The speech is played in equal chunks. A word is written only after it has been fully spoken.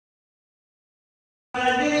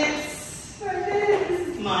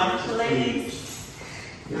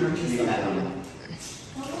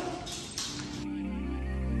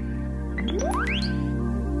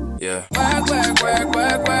Yeah. Work, work, work,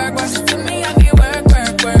 work, work, work. To me, I get work,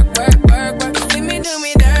 work, work, work, work, work. See me do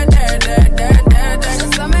me dirt, dirt, dirt, dirt, dirt, dirt.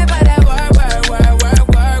 Just tell me about that work, work, work, work,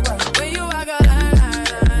 work, work. When you walk a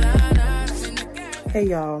line. Hey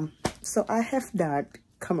y'all, so I have not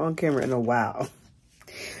come on camera in a while.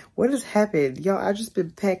 What has happened? Y'all, I just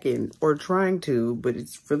been packing or trying to, but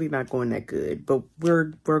it's really not going that good. But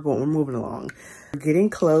we're moving along. We're getting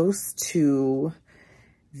close to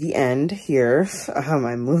the end here.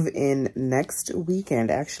 I move in next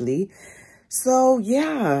weekend actually. So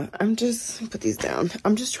yeah, I'm just put these down.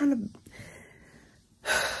 I'm just trying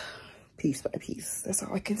to piece by piece. That's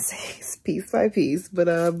all I can say is piece by piece. But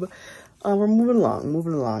we're moving along.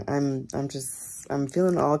 I'm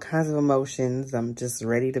feeling all kinds of emotions. I'm just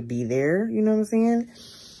ready to be there, you know what I'm saying?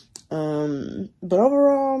 But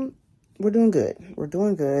overall, we're doing good.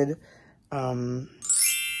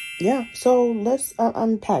 Yeah, so let's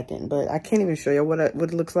unpacking, but I can't even show you what it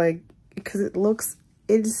looks like because it looks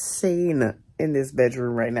insane in this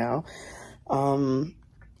bedroom right now. I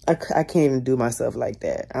can't even do myself like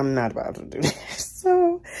that. I'm not about to do that.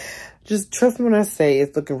 So just trust me when I say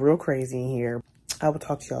it's looking real crazy in here. I will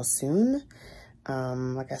talk to y'all soon.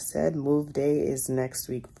 Like I said, move day is next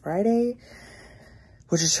week, Friday.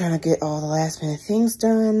 We're just trying to get all the last minute things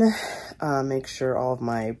done. Make sure all of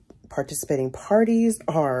my participating parties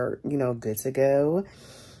are, you know, good to go.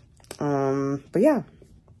 But yeah,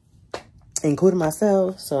 including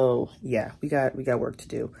myself. So yeah, we got work to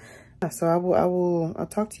do. So I'll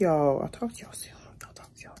talk to y'all soon.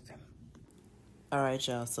 All right,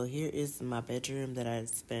 y'all. So here is my bedroom that I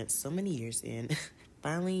spent so many years in.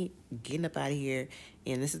 Finally getting up out of here,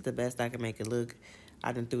 and this is the best I can make it look.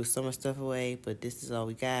 I done threw so much stuff away, but this is all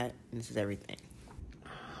we got, and this is everything.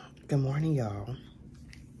 Good morning, y'all.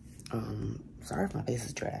 Sorry if my face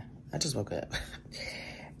is dry. I just woke up.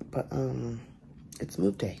 But it's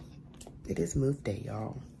move day. It is move day,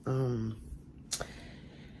 y'all.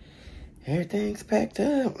 Everything's packed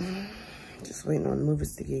up. Just waiting on the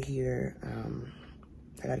movers to get here.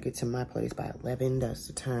 I gotta get to my place by 11. That's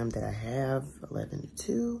the time that I have, 11 to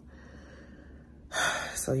 2.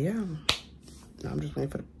 So yeah, I'm just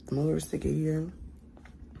waiting for the movers to get here.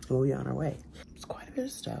 We'll be on our way. It's quite a bit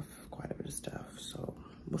of stuff. So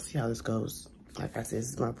we'll see how this goes. Like I said, this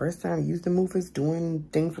is my first time using movers, doing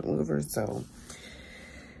things with movers. So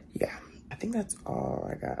yeah, I think that's all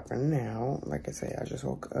I got for now. Like I said, I just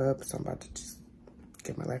woke up, so I'm about to just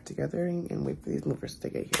get my life together and wait for these movers to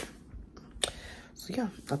get here. So yeah,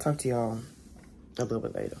 I'll talk to y'all a little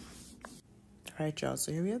bit later. All right, y'all,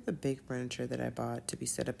 so here we have the big furniture that I bought to be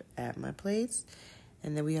set up at my place.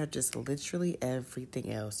 And then we have just literally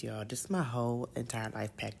everything else, y'all. Just my whole entire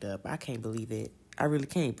life packed up. I can't believe it. I really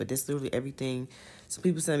can't, but this is literally everything. Some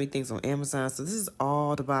people send me things on Amazon, so this is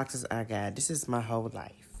all the boxes I got. This is my whole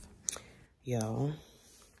life. Y'all,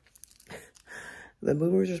 the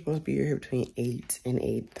movers are supposed to be here between 8 and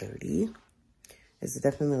 8:30. It's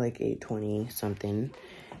definitely like 8:20 something,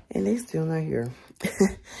 and they still not here.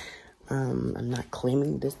 I'm not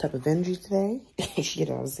claiming this type of energy today. You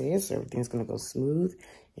know what I'm saying? So everything's gonna go smooth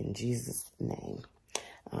in Jesus' name.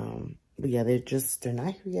 But yeah, they're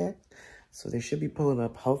not here yet. So they should be pulling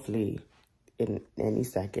up hopefully in any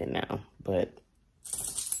second now. But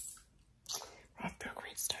off to a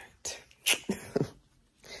great start.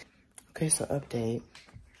 Okay, so update.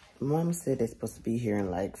 Mom said they're supposed to be here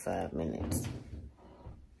in like 5 minutes.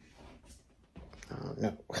 I don't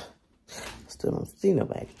know. Still don't see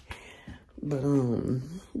nobody. But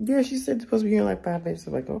yeah, she said they're supposed to be here in like 5 minutes.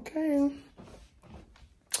 So like, okay.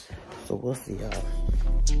 So we'll see y'all.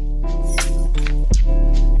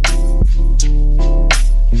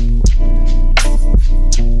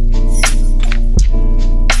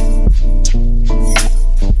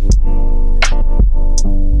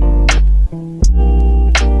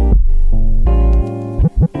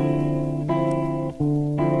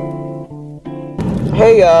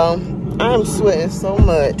 Hey y'all, I'm sweating so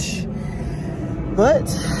much, but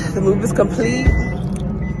the move is complete.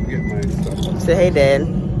 Say hey, Dad.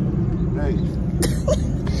 Hey.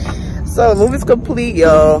 So the move is complete,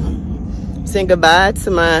 y'all. Saying goodbye to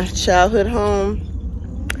my childhood home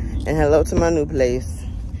and hello to my new place.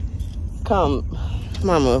 Come,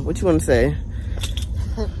 Mama, what you want to say?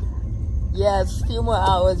 Yes, a few more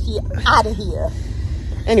hours, he out of here.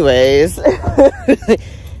 Anyways,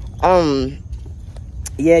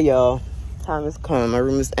 yeah, y'all, time has come. My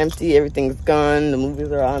room is empty, everything's gone, the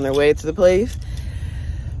movies are on their way to the place.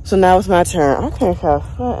 So now it's my turn. I can't have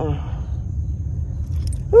fun.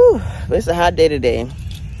 Whew, but it's a hot day today.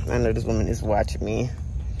 I know this woman is watching me.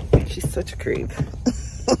 She's such a creep.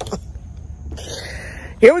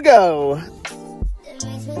 Here we go.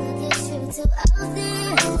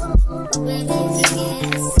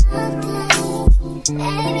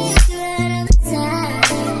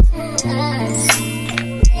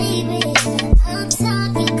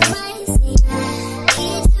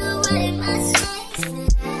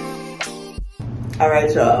 All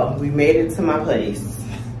right, y'all, we made it to my place.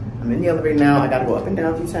 I'm in the elevator now. I gotta go up and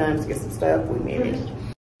down a few times to get some stuff. We made it.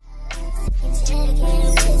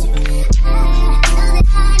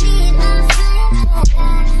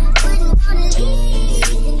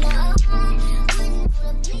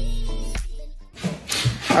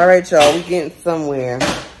 All right, y'all, we getting somewhere.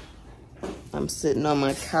 I'm sitting on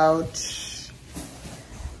my couch.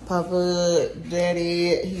 Papa,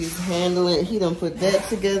 Daddy, he's handling, he done put that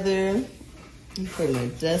together. He's putting my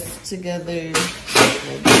desk together,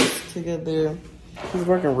 He's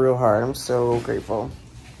working real hard. I'm so grateful.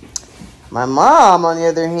 My mom, on the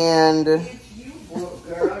other hand,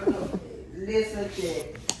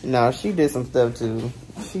 no, she did some stuff too.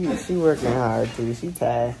 She working hard too. She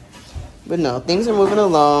tired. But no, things are moving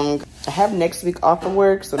along. I have next week off of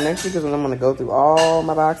work, so next week is when I'm gonna go through all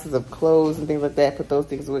my boxes of clothes and things like that, put those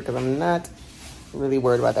things away because I'm not really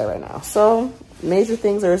worried about that right now. So major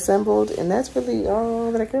things are assembled, and that's really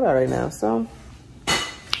all that I care about right now. So I'm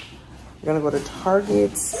gonna go to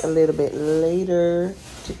Target a little bit later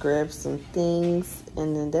to grab some things,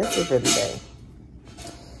 and then that's it for the day.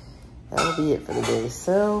 That'll be it for the day.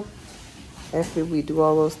 So after we do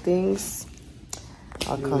all those things,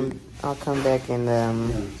 I'll come back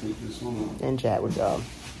and chat with y'all.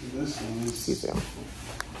 See you soon.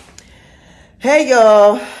 Hey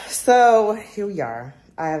y'all, so here we are.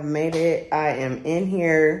 I have made it. I am in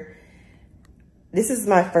here. This is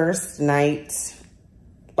my first night,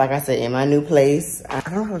 like I said, in my new place. I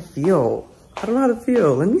don't know how to feel.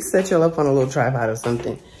 Let me set y'all up on a little tripod or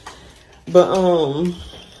something. But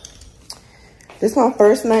this is my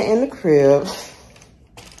first night in the crib.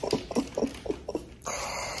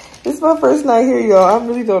 This is my first night here, y'all. I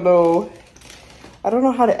really don't know. I don't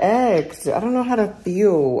know how to act. I don't know how to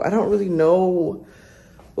feel. I don't really know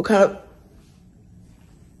what kind of...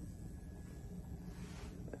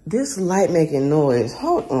 This light making noise.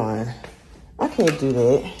 Hold on. I can't do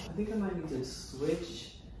that. I think I might need to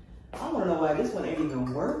switch. I don't know why this one ain't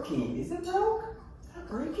even working. Is it broke? Did I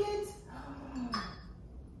break it?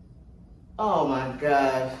 Oh my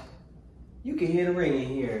God. You can hear the ring in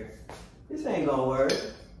here. This ain't gonna work.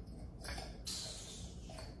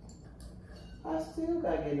 I still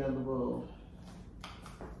gotta get another bulb.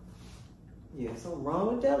 Yeah, something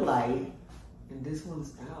wrong with that light. And this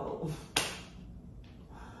one's out.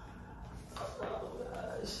 Oh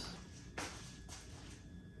gosh.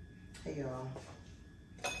 Hey y'all.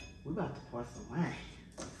 We about to pour some wine.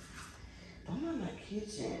 Don't mind my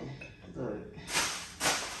kitchen. Look.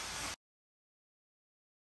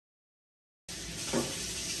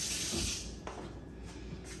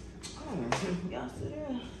 Oh, y'all see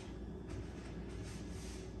that?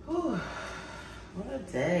 Whew, what a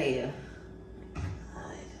day. I'm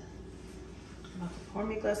about to pour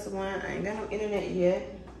me a glass of wine. I ain't got no internet yet.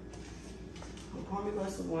 I'm pour me a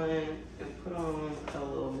glass of wine and put on a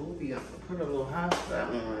little movie. Put a little hotspot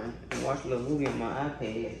on and watch a little movie on my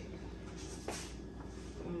iPad.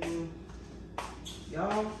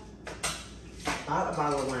 Y'all, bought a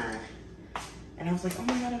bottle of wine. And I was like, oh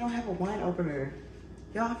my God, I don't have a wine opener.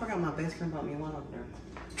 Y'all, I forgot my best friend bought me a wine opener.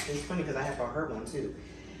 It's funny because I have her one too.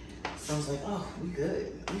 So I was like, oh, we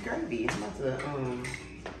good. We gravy. I'm about to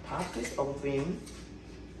pop this open,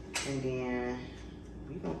 and then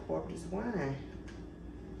we gonna pour up this wine.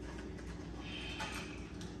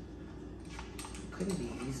 Couldn't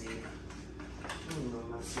be easy. I don't know what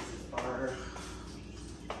my scissors are.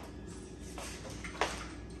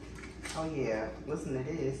 Oh yeah, listen to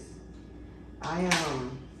this. I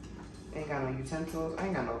ain't got no utensils. I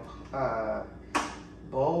ain't got no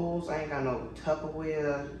bowls. I ain't got no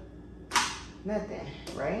Tupperware. Nothing,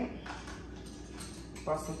 right?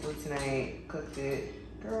 Bought some food tonight, cooked it.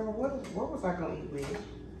 Girl, what was I gonna eat with?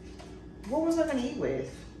 What was I gonna eat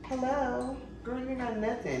with? Hello? Girl, you ain't got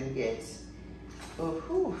nothing yet. But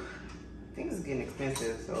whew, things is getting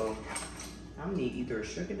expensive, so I'm gonna need either a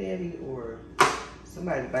sugar daddy or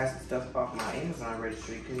somebody to buy some stuff off my Amazon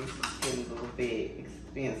registry because it's getting a little bit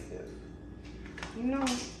expensive. You know,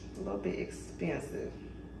 a little bit expensive.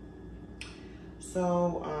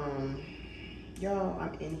 So, y'all,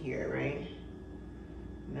 I'm in here, right?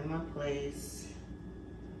 I'm in my place.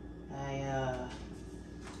 I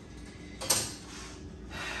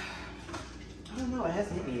don't know, it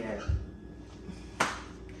hasn't hit me yet.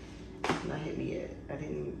 not hit me yet. I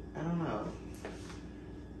don't know.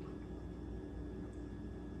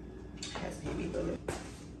 It hasn't hit me, but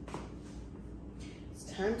it's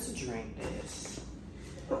time to drink this.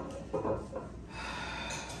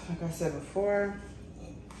 Like I said before,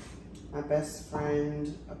 my best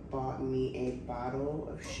friend bought me a bottle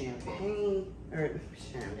of champagne.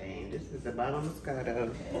 This is the bottle of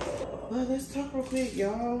Moscato. Well, let's talk real quick,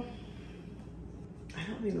 y'all. I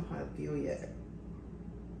don't even know how I feel yet.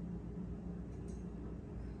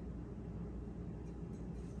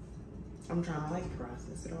 I'm trying to like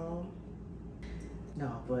process it all.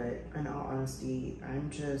 No, but in all honesty, I'm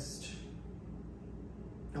just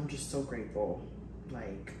so grateful.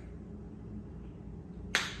 Like,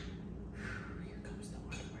 here comes the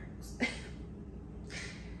Waterworks.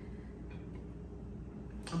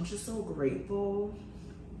 I'm just so grateful.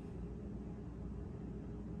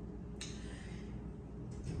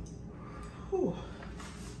 Whew.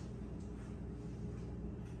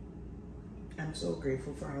 I'm so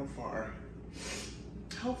grateful for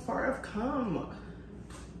how far I've come.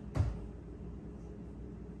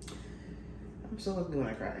 I'm so ugly when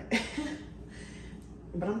I cry.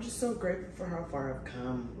 But I'm just so grateful for how far I've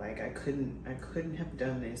come. Like, I couldn't have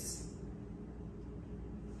done this.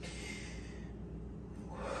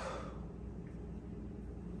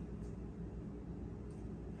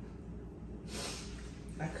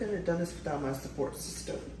 I couldn't have done this without my support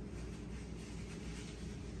system.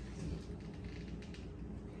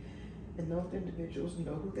 And those individuals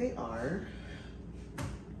know who they are.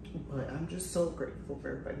 But I'm just so grateful for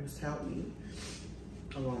everybody who's helped me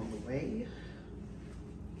along the way.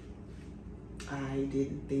 I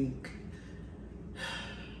didn't think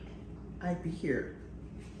I'd be here.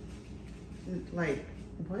 Like,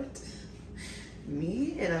 what?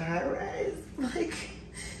 Me in a high rise? Like,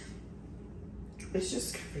 it's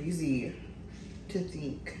just crazy to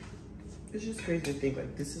think. It's just crazy to think,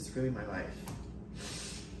 like, this is really my life.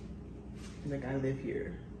 Like, I live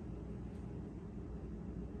here.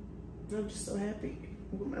 And I'm just so happy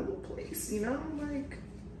with my little place, you know? Like,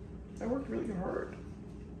 I worked really hard.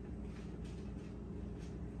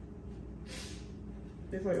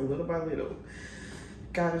 It's like little by little,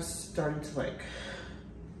 God is starting to like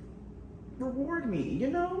reward me, you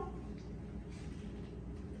know?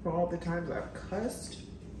 For all the times I've cussed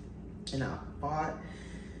and I've fought,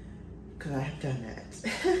 because I have done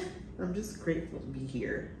that. I'm just grateful to be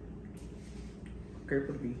here.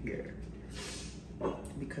 Grateful to be here.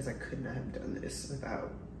 Because I could not have done this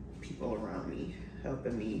without people around me,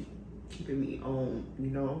 helping me, keeping me on, you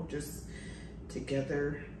know, just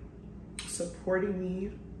together, supporting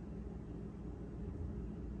me.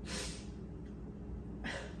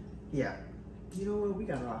 Yeah, you know what, we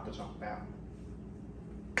got a lot to talk about.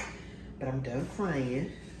 But I'm done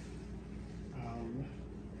crying. I'm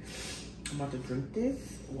about to drink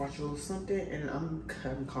this, watch a little something, and I'm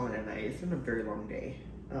calling it a night. It's been a very long day.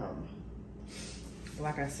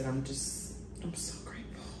 Like I said, I'm so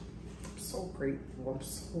grateful. I'm so grateful. I'm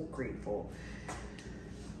so grateful.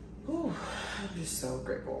 Ooh, I'm just so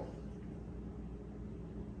grateful.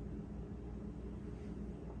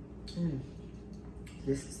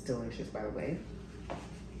 This is delicious, by the way.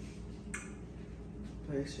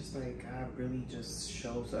 But it's just like God really just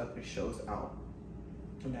shows up and shows out.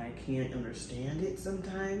 And I can't understand it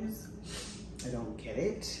sometimes. I don't get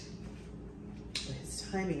it. But his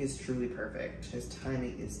timing is truly perfect. His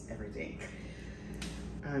timing is everything.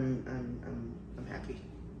 I'm happy.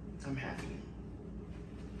 I'm happy.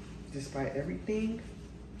 Despite everything,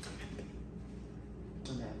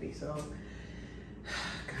 I'm happy. So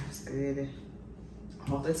God is good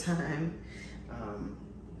all the time.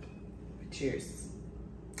 Cheers.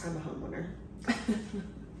 I'm a homeowner.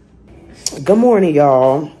 Good morning,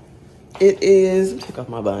 y'all. It is, take off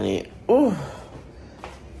my bonnet. Ooh.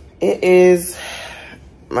 It is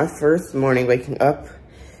my first morning waking up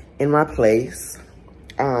in my place.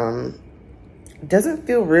 Doesn't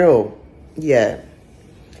feel real yet.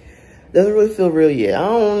 Doesn't really feel real yet. I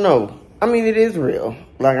don't know. I mean, it is real.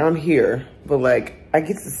 Like, I'm here, but like, I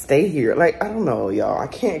get to stay here. Like, I don't know, y'all. I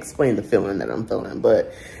can't explain the feeling that I'm feeling,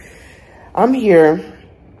 but I'm here.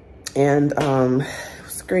 And it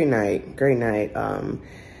was a great night. Great night.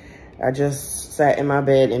 I just sat in my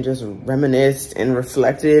bed and just reminisced and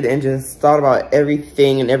reflected and just thought about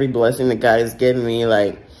everything and every blessing that God has given me.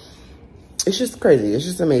 Like, it's just crazy. It's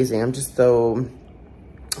just amazing. I'm just so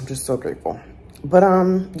grateful. But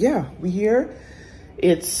yeah, we here.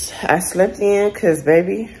 I slept in because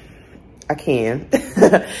baby, I can.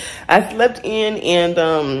 I slept in and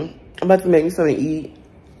I'm about to make me something to eat,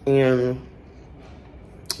 and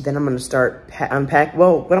then I'm gonna start unpack.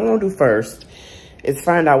 Well, what I'm gonna do first is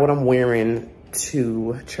find out what I'm wearing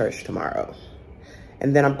to church tomorrow.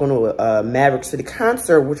 And then I'm going to Maverick City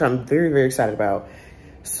concert, which I'm very, very excited about.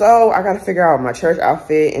 So I got to figure out my church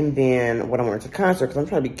outfit and then what I'm wearing to the concert, because I'm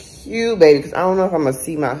trying to be cute, baby, because I don't know if I'm going to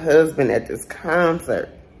see my husband at this concert.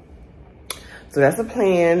 So that's the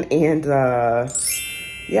plan. And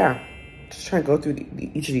yeah, just trying to go through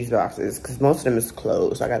each of these boxes because most of them is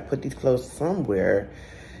clothes. So I got to put these clothes somewhere.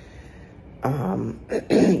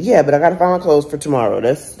 Yeah, but I got to find my clothes for tomorrow.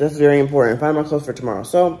 That's very important. Find my clothes for tomorrow.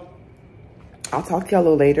 So I'll talk to y'all a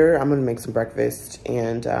little later. I'm going to make some breakfast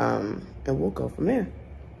and we'll go from there.